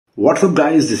What's up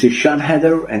guys, this is Shan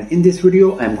Heather, and in this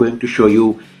video I'm going to show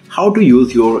you how to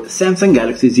use your Samsung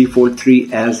Galaxy Z Fold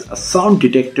 3 as a sound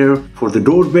detector for the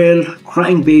doorbell,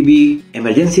 crying baby,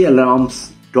 emergency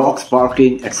alarms, dogs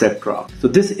barking, etc. So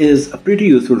this is a pretty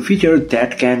useful feature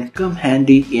that can come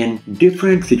handy in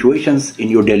different situations in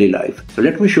your daily life. So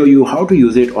let me show you how to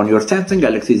use it on your Samsung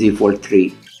Galaxy Z Fold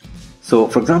 3. So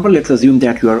for example, let's assume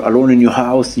that you are alone in your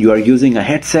house, you are using a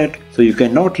headset, so you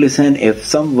cannot listen if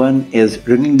someone is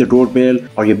ringing the doorbell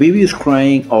or your baby is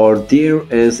crying or there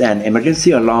is an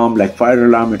emergency alarm like fire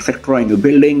alarm, etc. in your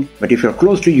building. But if you're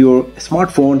close to your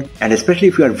smartphone, and especially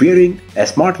if you are wearing a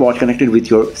smartwatch connected with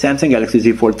your Samsung Galaxy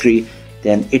Z Fold 3,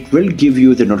 then it will give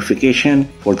you the notification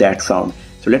for that sound.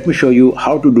 So let me show you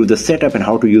how to do the setup and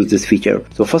how to use this feature.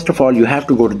 So first of all, you have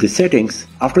to go to the settings.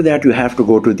 After that, you have to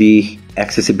go to the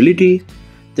accessibility,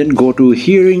 then go to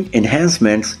hearing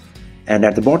enhancements, and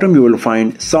at the bottom you will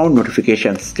find sound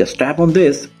notifications. Just tap on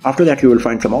this. After that, you will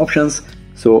find some options.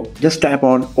 So just tap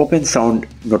on open sound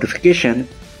notification.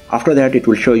 After that, it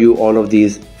will show you all of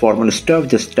these formal stuff.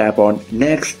 Just tap on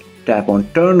next, tap on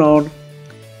turn on,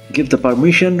 give the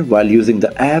permission while using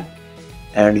the app.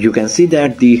 And you can see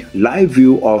that the live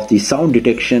view of the sound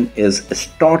detection is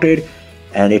started,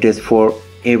 and it is for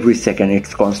every second,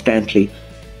 it's constantly.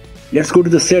 Let's go to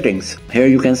the settings. Here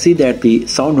you can see that the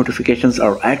sound notifications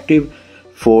are active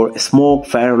for smoke,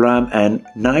 fire alarm, and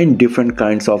 9 different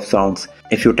kinds of sounds.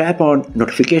 If you tap on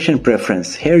notification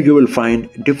preference, here you will find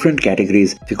different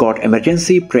categories. We got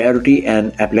emergency, priority,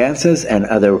 and appliances and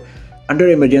other. Under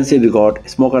emergency we got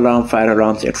smoke alarm, fire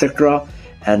alarms, etc.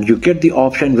 And you get the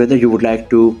option whether you would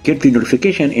like to get the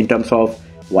notification in terms of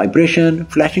vibration,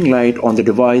 flashing light on the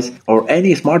device, or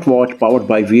any smartwatch powered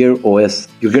by Wear OS.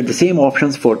 You get the same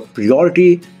options for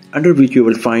priority, under which you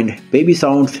will find baby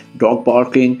sounds, dog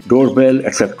barking, doorbell,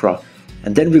 etc.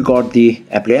 And then we got the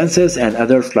appliances and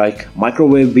others like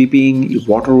microwave beeping,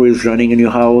 water is running in your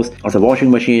house, or the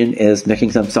washing machine is making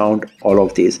some sound, all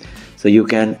of these. So you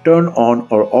can turn on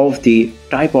or off the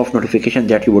type of notification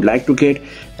that you would like to get.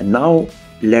 And now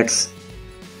let's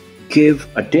give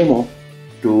a demo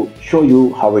to show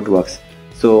you how it works.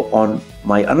 So on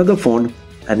my another phone,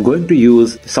 I'm going to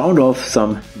use the sound of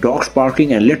some dogs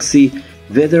barking, and let's see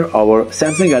whether our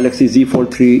Samsung Galaxy Z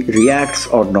Fold 3 reacts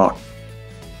or not.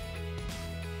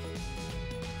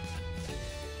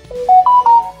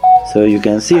 So you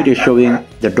can see it is showing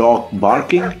the dog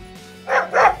barking.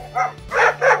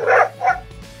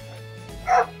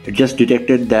 It just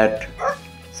detected that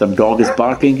some dog is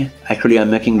barking. Actually, I'm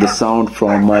making the sound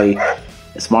from my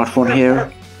smartphone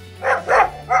here.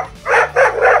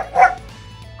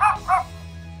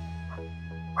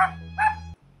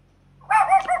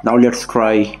 Now let's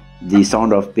try the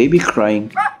sound of baby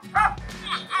crying.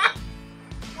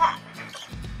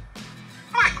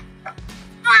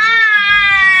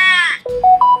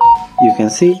 You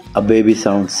can see a baby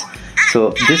sounds.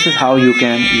 So this is how you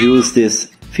can use this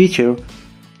feature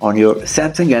on your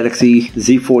Samsung Galaxy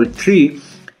Z Fold 3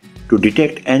 to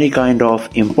detect any kind of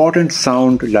important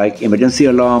sound like emergency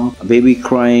alarm, baby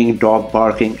crying, dog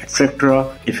barking,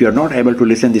 etc. If you are not able to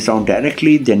listen the sound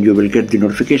directly, then you will get the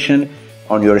notification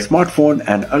on your smartphone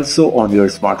and also on your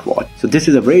smartwatch. So this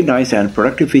is a very nice and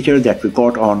productive feature that we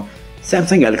got on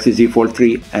Samsung Galaxy Z Fold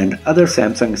 3 and other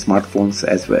Samsung smartphones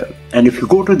as well. And if you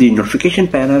go to the notification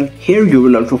panel, here you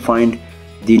will also find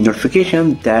the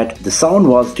notification that the sound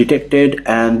was detected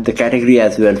and the category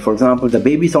as well. For example, the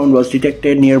baby sound was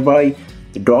detected nearby,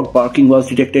 the dog barking was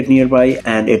detected nearby,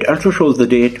 and it also shows the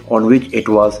date on which it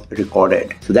was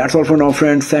recorded. So that's all for now,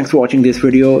 friends. Thanks for watching this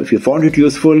video. If you found it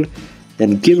useful,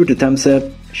 then give it a thumbs up,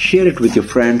 share it with your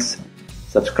friends,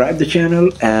 subscribe the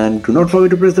channel, and do not forget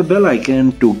to press the bell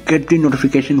icon to get the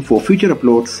notification for future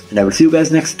uploads. And I will see you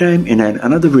guys next time in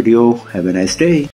another video. Have a nice day.